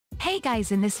Hey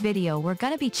guys, in this video we're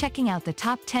gonna be checking out the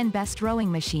top 10 best rowing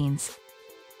machines.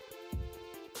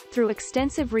 Through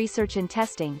extensive research and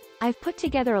testing, I've put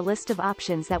together a list of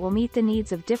options that will meet the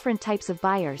needs of different types of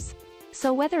buyers.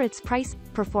 So whether it's price,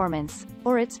 performance,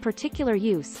 or its particular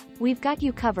use, we've got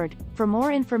you covered. For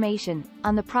more information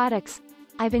on the products,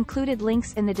 I've included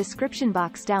links in the description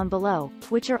box down below,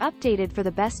 which are updated for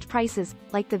the best prices.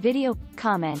 Like the video,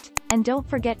 comment, and don't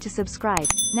forget to subscribe.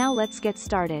 Now let's get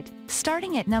started.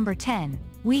 Starting at number 10,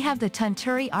 we have the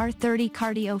Tunturi R30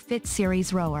 Cardio Fit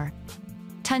Series Rower.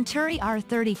 Tunturi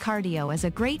R30 Cardio is a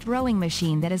great rowing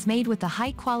machine that is made with a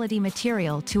high-quality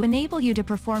material to enable you to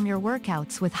perform your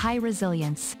workouts with high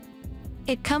resilience.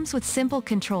 It comes with simple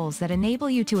controls that enable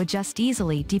you to adjust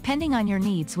easily depending on your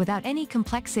needs without any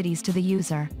complexities to the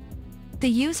user. The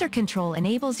user control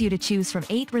enables you to choose from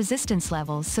 8 resistance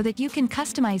levels so that you can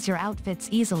customize your outfits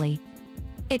easily.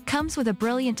 It comes with a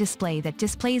brilliant display that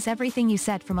displays everything you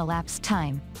set from elapsed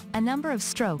time, a number of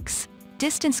strokes,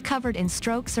 distance covered in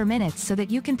strokes or minutes so that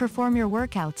you can perform your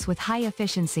workouts with high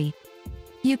efficiency.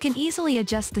 You can easily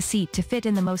adjust the seat to fit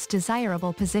in the most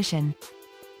desirable position.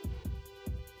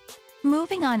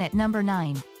 Moving on at number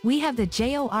 9, we have the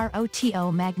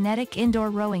JOROTO Magnetic Indoor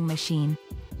Rowing Machine.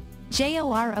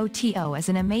 JOROTO is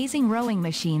an amazing rowing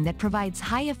machine that provides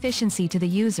high efficiency to the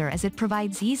user as it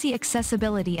provides easy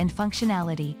accessibility and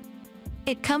functionality.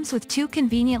 It comes with 2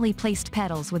 conveniently placed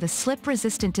pedals with a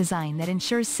slip-resistant design that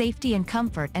ensures safety and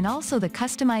comfort, and also the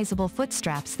customizable foot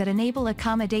straps that enable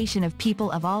accommodation of people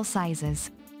of all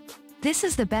sizes. This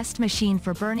is the best machine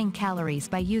for burning calories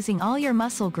by using all your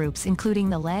muscle groups, including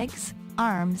the legs,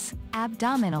 arms,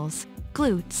 abdominals,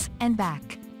 glutes, and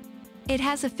back. It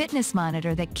has a fitness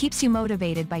monitor that keeps you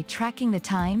motivated by tracking the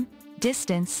time,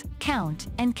 distance, count,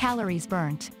 and calories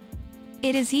burnt.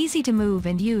 It is easy to move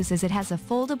and use as it has a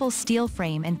foldable steel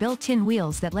frame and built-in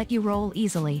wheels that let you roll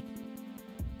easily.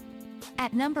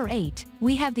 At number 8,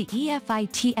 we have the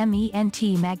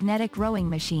EFITMENT Magnetic Rowing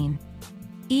Machine.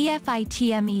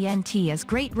 EFITMENT is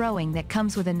great rowing that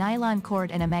comes with a nylon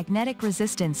cord and a magnetic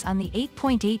resistance on the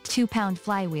 8.82-pound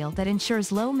flywheel that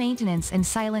ensures low maintenance and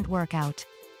silent workout.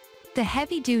 The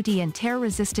heavy-duty and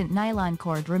tear-resistant nylon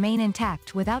cord remain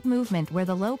intact without movement, where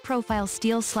the low-profile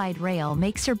steel slide rail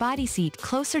makes your body seat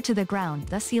closer to the ground,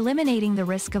 thus eliminating the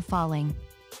risk of falling.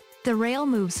 The rail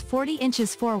moves 40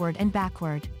 inches forward and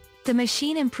backward. The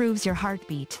machine improves your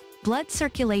heartbeat, blood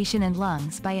circulation and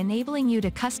lungs by enabling you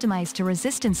to customize to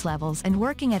resistance levels and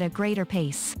working at a greater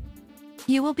pace.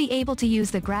 You will be able to use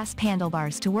the grasp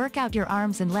handlebars to work out your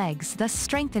arms and legs, thus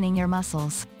strengthening your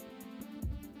muscles.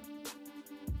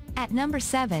 At number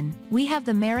 7, we have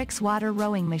the Merix Water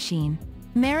Rowing Machine.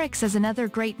 Merix is another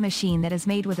great machine that is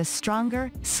made with a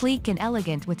stronger, sleek and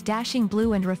elegant with dashing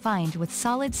blue and refined with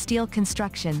solid steel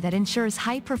construction that ensures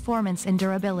high performance and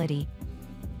durability.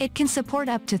 It can support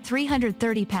up to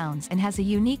 330 pounds and has a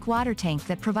unique water tank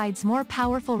that provides more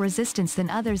powerful resistance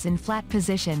than others in flat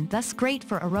position, thus great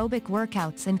for aerobic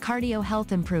workouts and cardio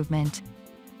health improvement.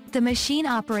 The machine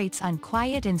operates on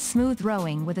quiet and smooth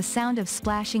rowing with a sound of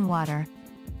splashing water.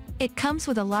 It comes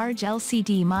with a large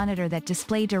LCD monitor that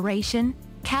displays duration,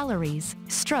 calories,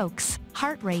 strokes,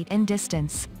 heart rate and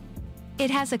distance.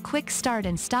 It has a quick start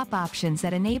and stop options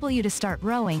that enable you to start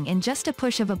rowing in just a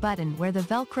push of a button, where the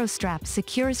Velcro strap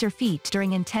secures your feet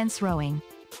during intense rowing.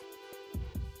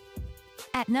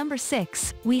 At number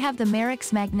 6, we have the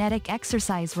Merix Magnetic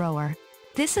Exercise Rower.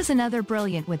 This is another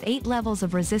brilliant with 8 levels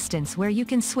of resistance, where you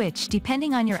can switch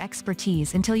depending on your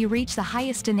expertise until you reach the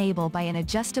highest enabled by an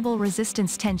adjustable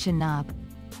resistance tension knob.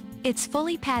 It's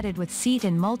fully padded with seat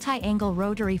and multi-angle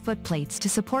rotary footplates to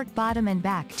support bottom and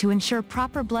back to ensure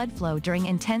proper blood flow during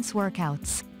intense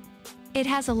workouts. It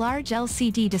has a large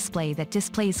LCD display that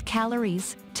displays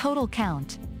calories, total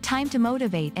count, time to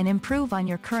motivate and improve on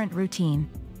your current routine.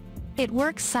 It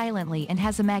works silently and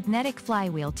has a magnetic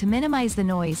flywheel to minimize the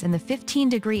noise and the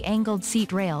 15-degree angled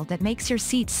seat rail that makes your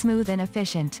seat smooth and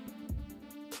efficient.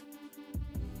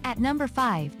 At number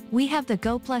 5, we have the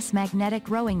Goplus Magnetic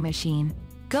Rowing Machine.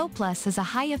 Goplus is a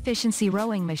high-efficiency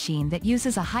rowing machine that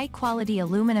uses a high-quality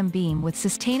aluminum beam with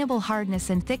sustainable hardness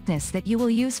and thickness that you will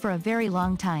use for a very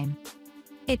long time.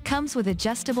 It comes with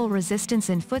adjustable resistance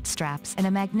and foot straps and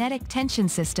a magnetic tension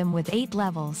system with 8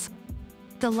 levels.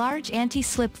 The large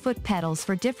anti-slip foot pedals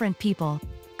for different people,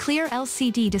 clear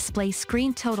LCD display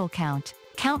screen total count,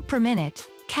 count per minute,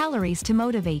 calories to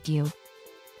motivate you.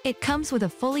 It comes with a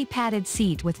fully padded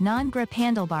seat with non-grip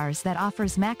handlebars that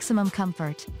offers maximum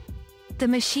comfort. The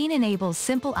machine enables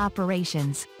simple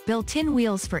operations, built-in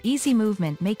wheels for easy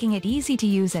movement, making it easy to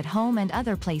use at home and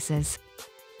other places.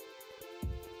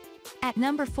 At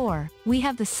number 4, we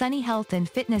have the Sunny Health and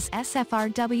Fitness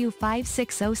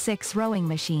SFRW5606 rowing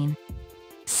machine.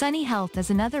 Sunny Health is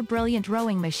another brilliant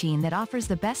rowing machine that offers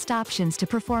the best options to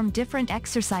perform different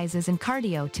exercises and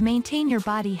cardio to maintain your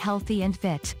body healthy and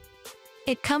fit.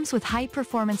 It comes with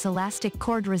high-performance elastic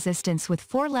cord resistance with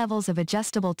 4 levels of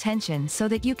adjustable tension so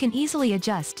that you can easily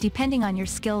adjust depending on your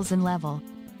skills and level.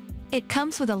 It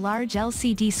comes with a large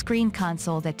LCD screen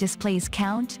console that displays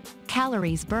count,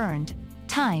 calories burned,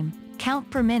 time, count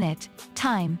per minute,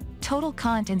 time, total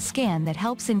count and scan that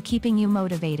helps in keeping you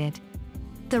motivated.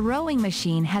 The rowing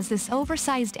machine has this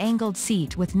oversized angled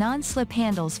seat with non-slip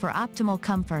handles for optimal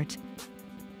comfort.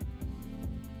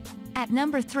 At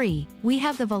number 3, we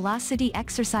have the Velocity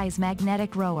Exercise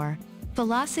Magnetic Rower.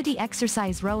 Velocity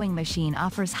Exercise Rowing Machine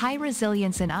offers high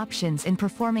resilience and options in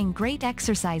performing great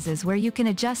exercises where you can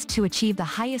adjust to achieve the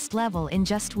highest level in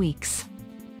just weeks.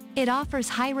 It offers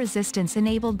high resistance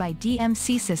enabled by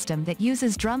DMC system that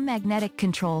uses drum magnetic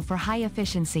control for high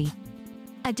efficiency.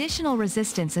 Additional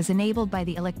resistance is enabled by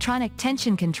the electronic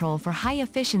tension control for high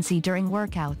efficiency during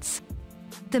workouts.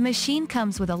 The machine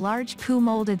comes with a large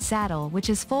PU-molded saddle which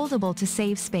is foldable to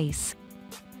save space.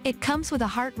 It comes with a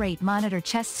heart rate monitor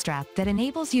chest strap that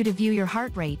enables you to view your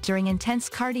heart rate during intense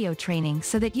cardio training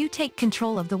so that you take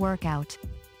control of the workout.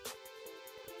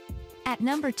 At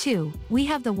number 2, we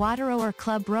have the Rowe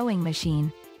Club Rowing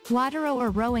Machine. Rowe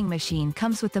rowing machine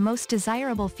comes with the most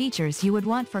desirable features you would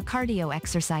want for cardio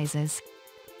exercises.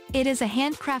 It is a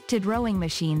handcrafted rowing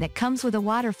machine that comes with a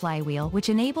water flywheel which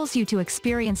enables you to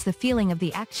experience the feeling of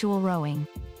the actual rowing.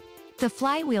 The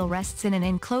flywheel rests in an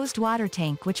enclosed water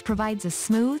tank which provides a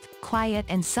smooth, quiet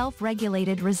and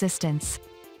self-regulated resistance.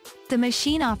 The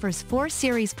machine offers 4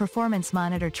 series performance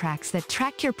monitor tracks that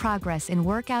track your progress in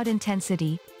workout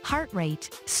intensity, heart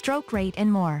rate, stroke rate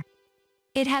and more.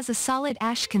 It has a solid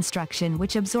ash construction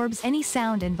which absorbs any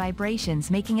sound and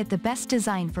vibrations, making it the best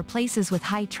design for places with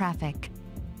high traffic.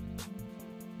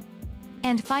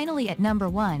 And finally at number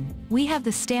 1, we have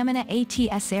the Stamina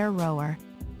ATS Air Rower.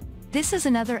 This is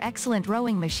another excellent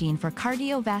rowing machine for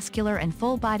cardiovascular and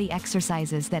full-body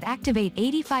exercises that activate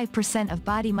 85% of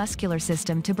body muscular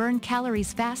system to burn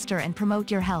calories faster and promote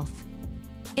your health.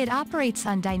 It operates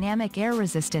on dynamic air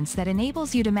resistance that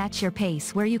enables you to match your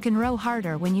pace, where you can row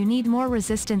harder when you need more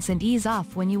resistance and ease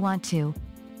off when you want to.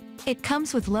 It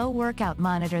comes with low workout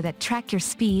monitor that track your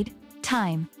speed,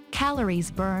 time, calories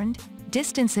burned,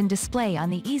 distance and display on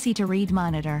the easy-to-read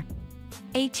monitor.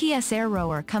 ATS Air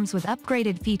Rower comes with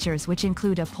upgraded features which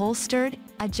include upholstered,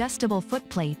 adjustable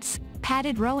footplates,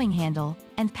 padded rowing handle,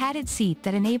 and padded seat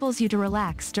that enables you to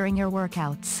relax during your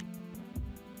workouts.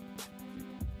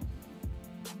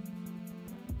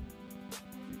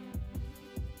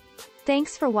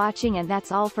 Thanks for watching, and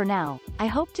that's all for now. I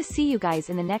hope to see you guys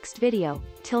in the next video.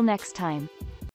 Till next time.